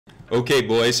Okay,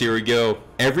 boys, here we go.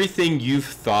 Everything you've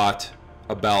thought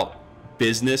about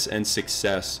business and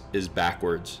success is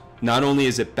backwards. Not only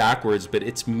is it backwards, but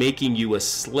it's making you a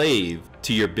slave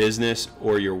to your business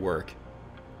or your work.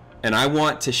 And I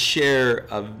want to share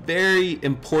a very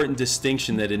important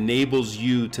distinction that enables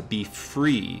you to be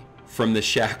free from the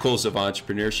shackles of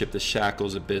entrepreneurship, the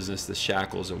shackles of business, the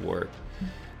shackles of work.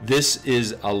 This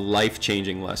is a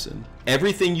life-changing lesson.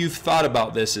 Everything you've thought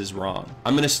about this is wrong.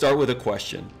 I'm going to start with a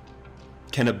question.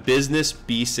 Can a business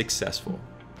be successful?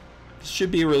 This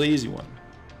should be a really easy one.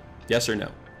 Yes or no?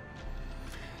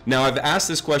 Now, I've asked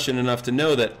this question enough to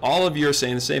know that all of you are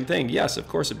saying the same thing. Yes, of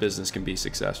course a business can be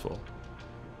successful,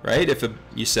 right? If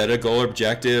you set a goal or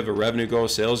objective, a revenue goal, a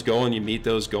sales goal, and you meet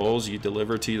those goals, you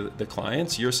deliver to the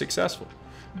clients, you're successful.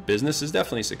 Business is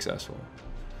definitely successful.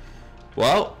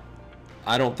 Well,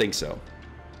 I don't think so.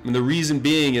 And the reason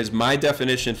being is my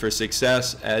definition for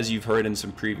success, as you've heard in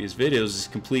some previous videos, is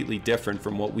completely different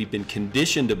from what we've been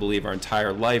conditioned to believe our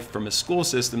entire life from a school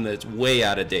system that's way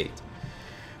out of date.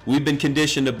 We've been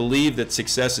conditioned to believe that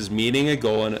success is meeting a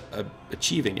goal and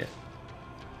achieving it.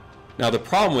 Now, the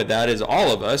problem with that is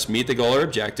all of us meet the goal or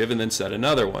objective and then set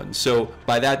another one. So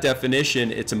by that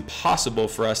definition, it's impossible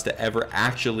for us to ever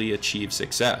actually achieve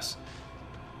success.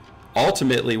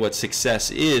 Ultimately, what success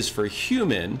is for a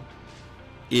human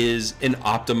is an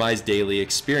optimized daily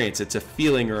experience. It's a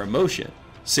feeling or emotion.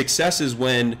 Success is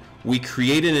when we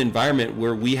create an environment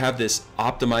where we have this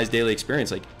optimized daily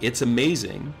experience. Like, it's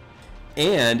amazing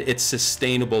and it's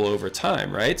sustainable over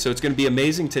time, right? So it's going to be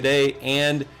amazing today,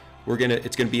 and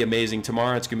it's going to be amazing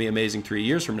tomorrow. It's going to be amazing 3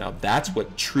 years from now. That's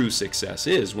what true success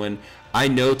is. When I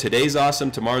know today's awesome,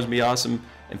 tomorrow's going to be awesome,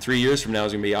 and 3 years from now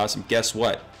is going to be awesome. Guess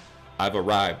what? I've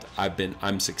arrived.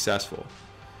 I'm successful.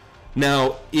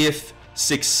 Now, if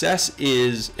success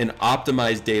is an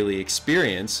optimized daily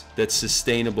experience that's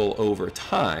sustainable over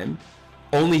time,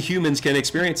 only humans can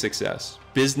experience success.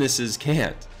 Businesses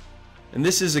can't. And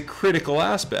this is a critical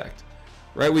aspect,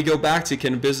 right? We go back to,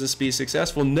 can a business be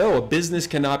successful? No, a business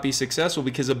cannot be successful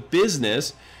because a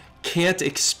business can't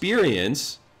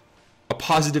experience a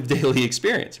positive daily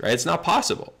experience, right? It's not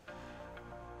possible.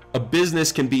 A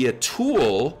business can be a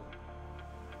tool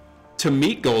to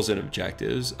meet goals and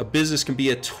objectives. A business can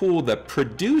be a tool that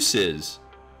produces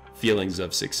feelings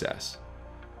of success.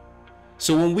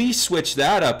 So when we switch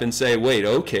that up and say, wait,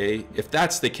 okay, if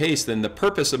that's the case, then the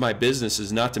purpose of my business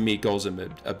is not to meet goals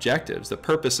and objectives. The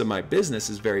purpose of my business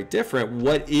is very different.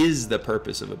 What is the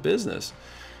purpose of a business?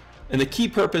 And the key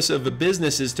purpose of a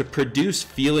business is to produce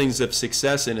feelings of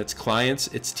success in its clients,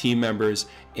 its team members,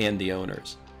 and the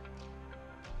owners.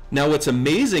 Now, what's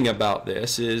amazing about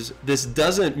this is this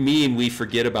doesn't mean we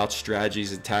forget about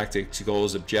strategies and tactics,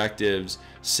 goals, objectives,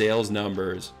 sales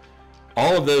numbers,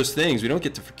 all of those things. We don't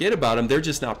get to forget about them. They're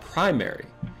just not primary.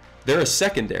 They're a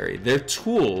secondary. They're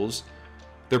tools,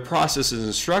 they're processes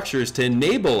and structures to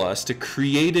enable us to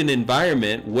create an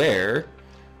environment where,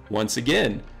 once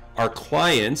again, our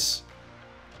clients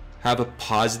have a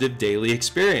positive daily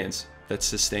experience that's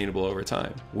sustainable over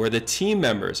time, where the team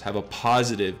members have a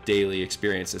positive daily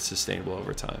experience that's sustainable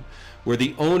over time, where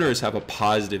the owners have a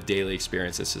positive daily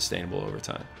experience that's sustainable over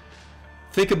time.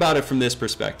 Think about it from this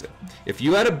perspective. If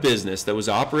you had a business that was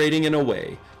operating in a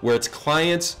way where its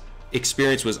clients'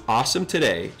 experience was awesome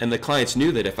today, and the clients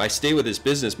knew that if I stay with this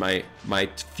business, my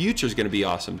future is going to be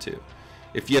awesome too.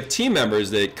 If you have team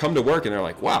members that come to work and they're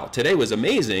like, wow, today was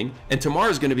amazing, and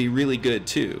tomorrow's going to be really good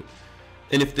too.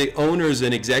 And if the owners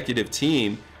and executive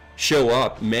team show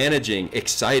up managing,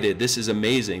 excited, this is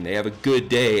amazing, they have a good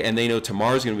day, and they know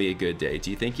tomorrow's going to be a good day,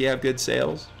 do you think you have good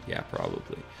sales? Yeah,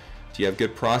 probably. Do you have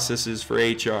good processes for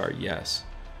HR? Yes.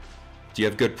 Do you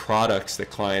have good products that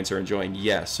clients are enjoying?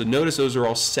 Yes. So notice those are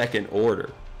all second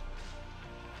order.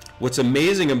 What's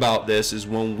amazing about this is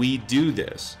when we do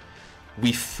this,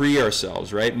 we free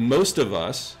ourselves, right? Most of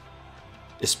us,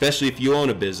 especially if you own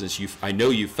a business, I know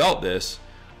you felt this,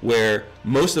 where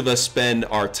most of us spend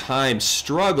our time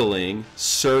struggling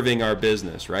serving our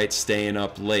business, right? Staying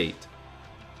up late,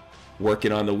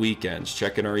 working on the weekends,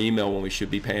 checking our email when we should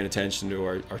be paying attention to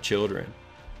our children,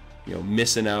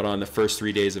 missing out on the first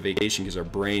 3 days of vacation because our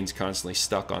brain's constantly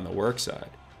stuck on the work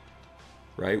side,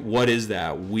 right? What is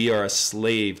that? We are a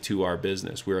slave to our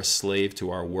business. We're a slave to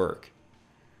our work.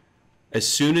 As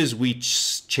soon as we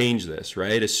change this,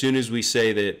 right? As soon as we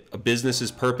say that a business's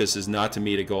purpose is not to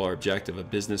meet a goal or objective, a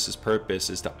business's purpose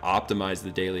is to optimize the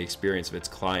daily experience of its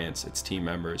clients, its team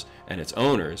members, and its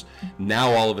owners, now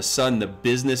all of a sudden the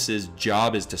business's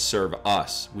job is to serve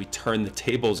us. We turn the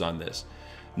tables on this.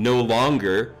 No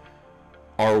longer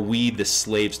are we the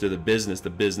slaves to the business. The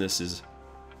business is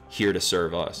here to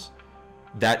serve us.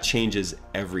 that changes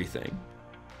everything.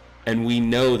 And we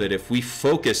know that if we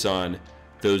focus on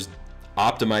those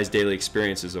optimized daily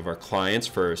experiences of our clients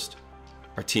first,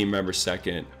 our team members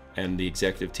second, and the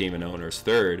executive team and owners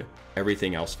third,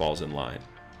 everything else falls in line.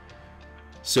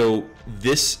 So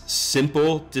this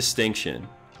simple distinction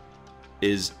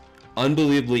is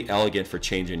unbelievably elegant for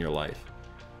changing your life.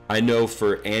 I know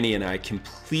for Annie and I,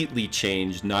 completely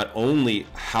changed not only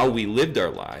how we lived our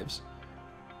lives.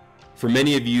 For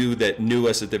many of you that knew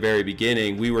us at the very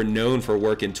beginning, we were known for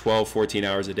working 12, 14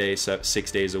 hours a day,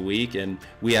 6 days a week, and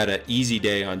we had an easy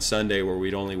day on Sunday where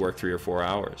we'd only work 3 or 4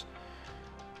 hours.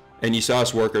 And you saw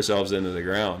us work ourselves into the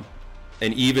ground.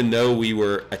 And even though we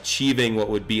were achieving what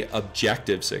would be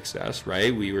objective success,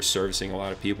 right? We were servicing a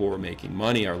lot of people, we're making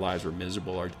money, our lives were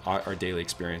miserable, our daily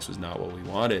experience was not what we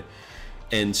wanted.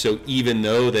 And so even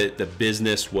though that the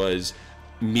business was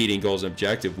meeting goals and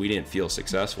objectives, we didn't feel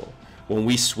successful. When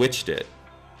we switched it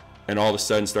and all of a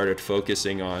sudden started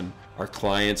focusing on our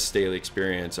clients' daily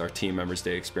experience, our team members'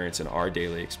 daily experience, and our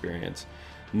daily experience,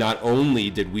 not only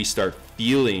did we start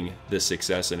feeling the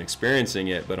success and experiencing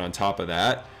it, but on top of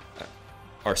that,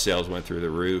 our sales went through the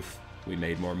roof. We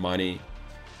made more money.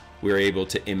 We were able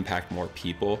to impact more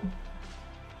people.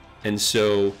 And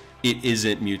so it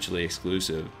isn't mutually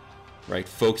exclusive, right?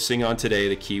 Focusing on today,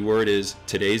 the key word is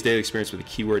today's daily experience, but the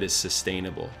key word is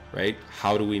sustainable, right?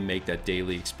 How do we make that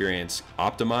daily experience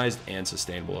optimized and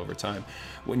sustainable over time?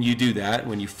 When you do that,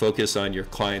 when you focus on your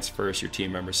clients first, your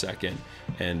team members second,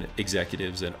 and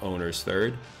executives and owners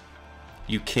third,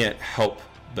 you can't help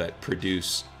but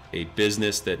produce a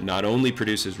business that not only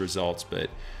produces results, but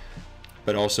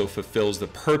also fulfills the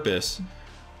purpose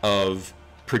of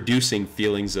producing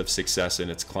feelings of success in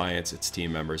its clients, its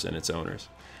team members, and its owners.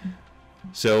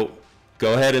 So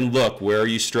go ahead and look, where are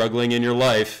you struggling in your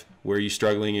life? Where are you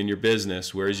struggling in your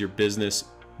business? Where is your business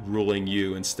ruling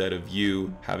you instead of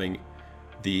you having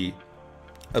the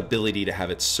ability to have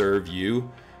it serve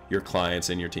you, your clients,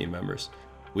 and your team members?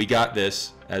 We got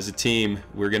this as a team.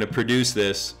 We're going to produce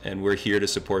this, and we're here to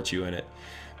support you in it.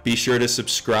 Be sure to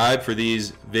subscribe for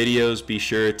these videos. Be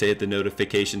sure to hit the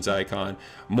notifications icon.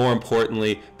 More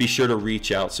importantly, be sure to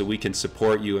reach out so we can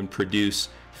support you and produce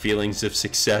feelings of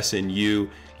success in you,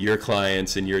 your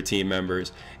clients, and your team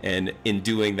members. And in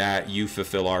doing that, you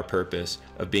fulfill our purpose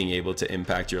of being able to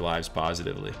impact your lives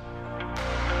positively.